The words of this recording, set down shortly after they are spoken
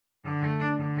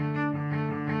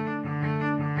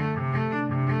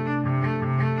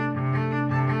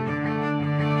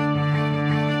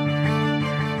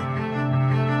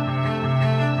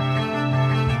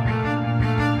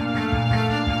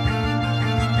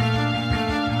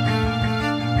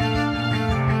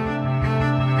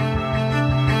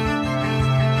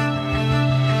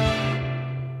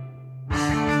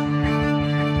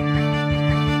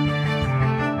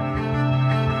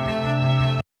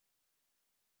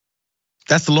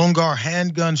That's the LoneStar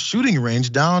Handgun shooting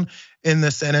range down in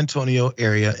the San Antonio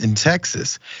area in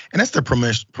Texas. And that's their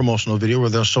promotional video where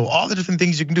they'll show all the different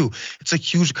things you can do. It's a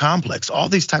huge complex, all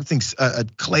these type of things,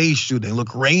 clay shooting,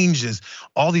 look, ranges,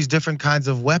 all these different kinds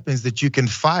of weapons that you can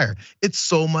fire. It's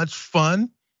so much fun.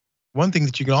 One thing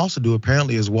that you can also do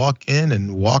apparently is walk in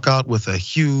and walk out with a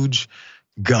huge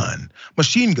gun.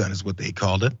 Machine gun is what they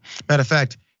called it. Matter of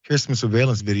fact, here's some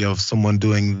surveillance video of someone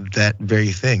doing that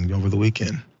very thing over the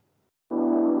weekend.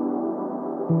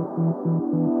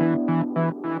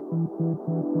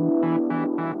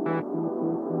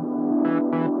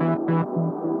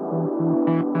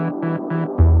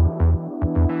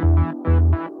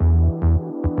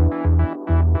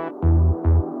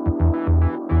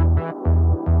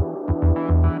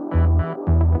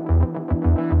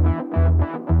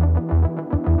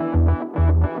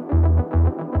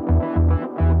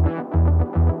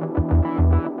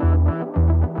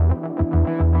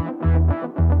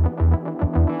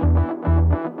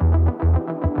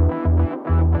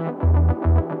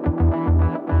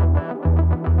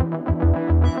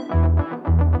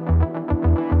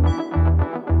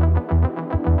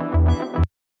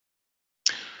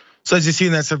 So as you see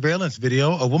in that surveillance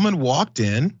video, a woman walked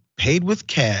in, paid with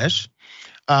cash,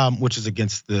 which is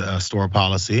against the store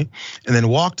policy, and then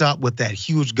walked out with that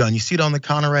huge gun. You see it on the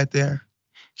counter right there?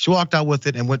 She walked out with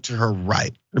it and went to her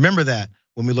right. Remember that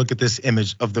when we look at this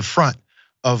image of the front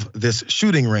of this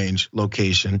shooting range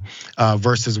location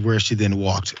versus where she then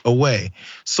walked away.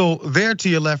 So there to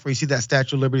your left where you see that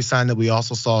Statue of Liberty sign that we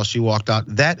also saw, she walked out.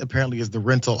 That apparently is the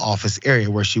rental office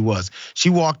area where she was. She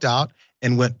walked out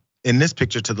and went in this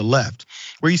picture to the left.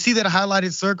 Where you see that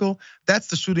highlighted circle, that's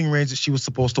the shooting range that she was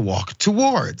supposed to walk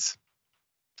towards.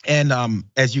 And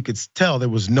as you could tell, there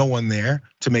was no one there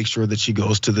to make sure that she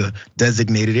goes to the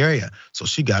designated area. So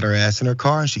she got her ass in her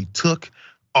car and she took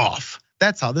off.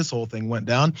 That's how this whole thing went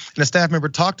down. And a staff member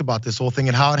talked about this whole thing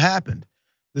and how it happened.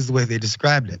 This is the way they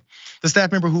described it. The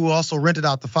staff member who also rented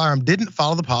out the firearm didn't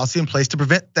follow the policy in place to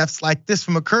prevent thefts like this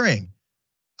from occurring.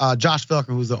 Josh Felker,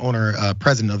 who's the owner,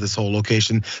 president of this whole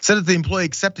location, said that the employee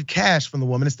accepted cash from the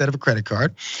woman instead of a credit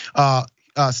card.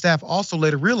 Staff also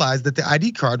later realized that the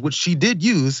ID card, which she did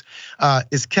use,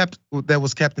 was kept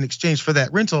in exchange for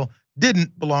that rental,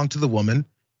 didn't belong to the woman,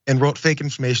 and wrote fake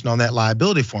information on that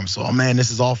liability form. So, oh man, this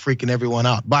is all freaking everyone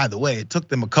out. By the way, it took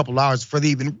them a couple hours before they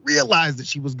even realized that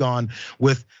she was gone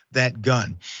with that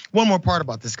gun. One more part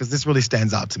about this, because this really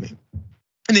stands out to me.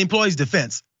 In the employee's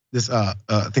defense, this, I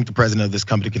think the president of this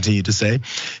company continued to say,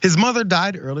 his mother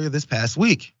died earlier this past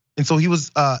week. And so he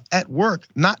was at work,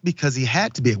 not because he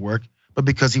had to be at work, but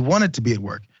because he wanted to be at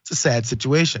work. It's a sad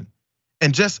situation.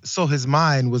 And just so his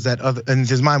mind was in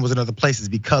other places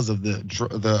because of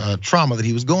the trauma that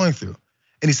he was going through.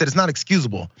 And he said it's not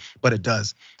excusable, but it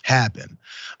does happen.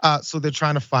 So they're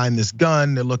trying to find this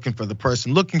gun. They're looking for the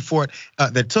person looking for it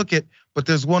that took it. But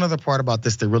there's one other part about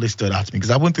this that really stood out to me,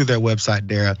 because I went through their website,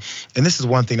 Dara, and this is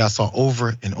one thing I saw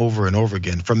over and over and over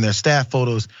again, from their staff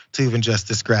photos to even just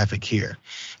this graphic here.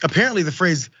 Apparently the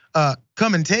phrase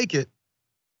 "come and take it,"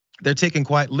 they're taking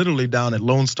quite literally down at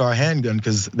LoneStar Handgun,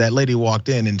 because that lady walked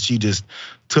in and she just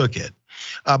took it.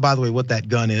 By the way, what that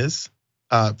gun is,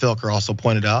 Felker also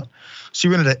pointed out, she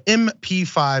rented an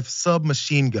MP5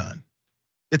 submachine gun.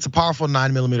 It's a powerful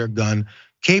 9mm gun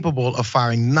capable of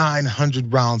firing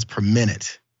 900 rounds per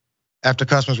minute. After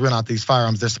customers rent out these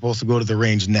firearms, they're supposed to go to the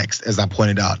range next, as I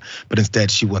pointed out, but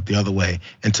instead she went the other way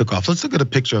and took off. So let's look at a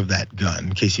picture of that gun,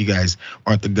 in case you guys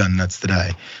aren't the gun nuts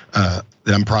that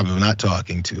I'm probably not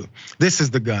talking to. This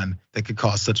is the gun that could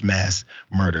cause such mass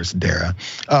murders, Dara.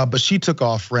 But she took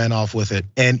off, ran off with it,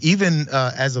 and even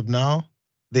as of now,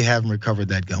 they haven't recovered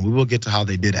that gun. We will get to how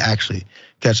they did actually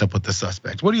catch up with the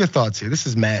suspect. What are your thoughts here? This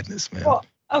is madness, man. Well,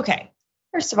 okay.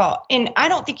 First of all, and I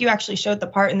don't think you actually showed the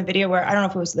part in the video where, I don't know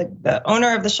if it was the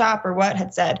owner of the shop or what,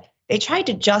 had said they tried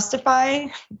to justify,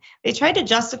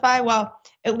 well,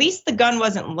 at least the gun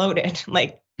wasn't loaded.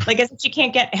 Like as if you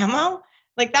can't get ammo.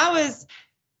 Like that was,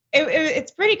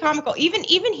 it's pretty comical.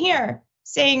 Even here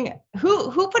saying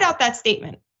who put out that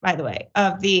statement, by the way,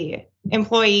 of the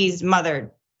employee's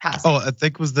mother passing. Oh, I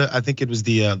think it was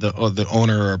the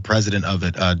owner or president of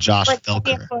it, Josh Felker.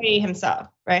 The employee himself,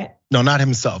 right? No, not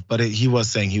himself, but he was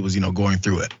saying he was, going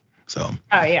through it. So.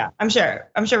 Oh yeah, I'm sure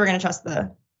we're gonna trust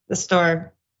the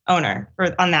store owner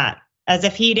on that, as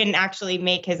if he didn't actually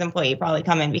make his employee probably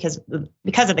come in because of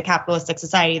the capitalistic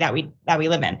society that we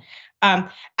live in. I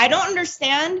don't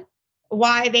understand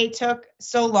why they took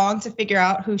so long to figure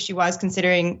out who she was,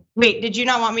 considering, wait, did you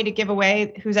not want me to give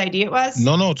away whose ID it was?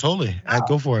 No, totally. I'd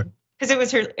go for it. Because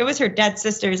it was her dead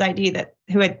sister's ID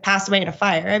who had passed away in a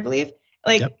fire, I believe.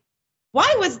 Yep.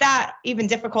 why was that even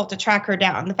difficult to track her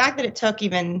down? The fact that it took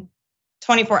even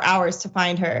 24 hours to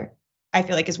find her, I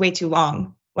feel like is way too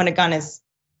long when a gun has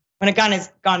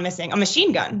gone missing, a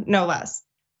machine gun, no less.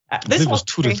 I think it was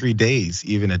 2 to 3 days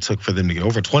even it took for them to get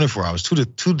over 24 hours,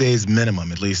 2 days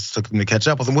minimum at least took them to catch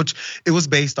up with them, which it was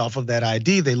based off of that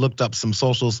ID. They looked up some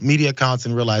social media accounts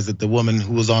and realized that the woman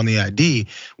who was on the ID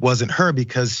wasn't her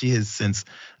because she has since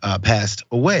passed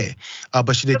away.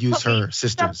 But she did use her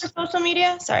sister's. Social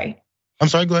media? Sorry. I'm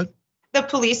sorry, go ahead. The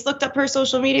police looked up her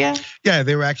social media? Yeah,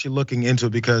 they were actually looking into it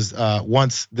because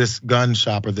once this gun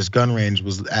shop or this gun range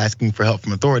was asking for help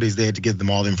from authorities, they had to give them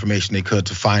all the information they could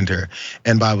to find her.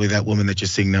 And by the way, that woman that you're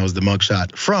seeing now is the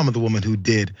mugshot from the woman who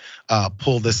did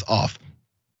pull this off.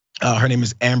 Her name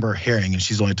is Amber Herring, and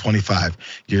she's only 25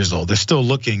 years old. They're still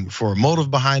looking for a motive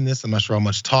behind this. I'm not sure how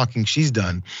much talking she's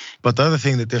done. But the other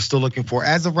thing that they're still looking for,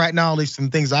 as of right now, at least from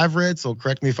things I've read, so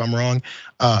correct me if I'm wrong,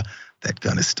 that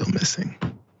gun is still missing.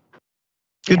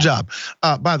 Good job.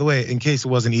 By the way, in case it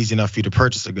wasn't easy enough for you to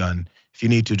purchase a gun, if you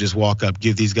need to, just walk up,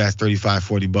 give these guys 35,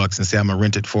 40 bucks and say, I'm gonna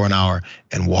rent it for an hour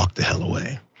and walk the hell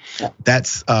away.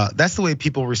 That's the way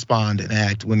people respond and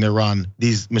act when they're on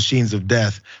these machines of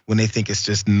death, when they think it's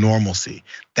just normalcy.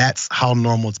 That's how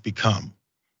normal it's become.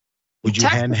 Would you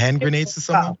hand grenades to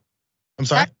someone? I'm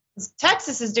sorry?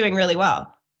 Texas is doing really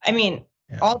well. I mean,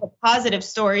 all the positive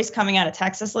stories coming out of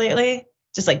Texas lately,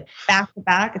 just like back to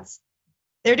back,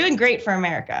 they're doing great for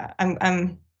America.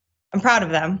 I'm proud of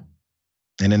them.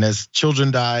 And then as children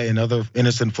die and other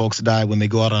innocent folks die when they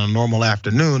go out on a normal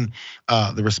afternoon,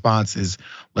 the response is,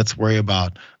 let's worry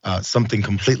about something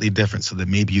completely different so that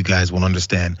maybe you guys will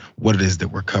understand what it is that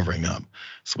we're covering up.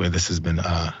 It's the way this has been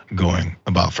going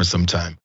about for some time.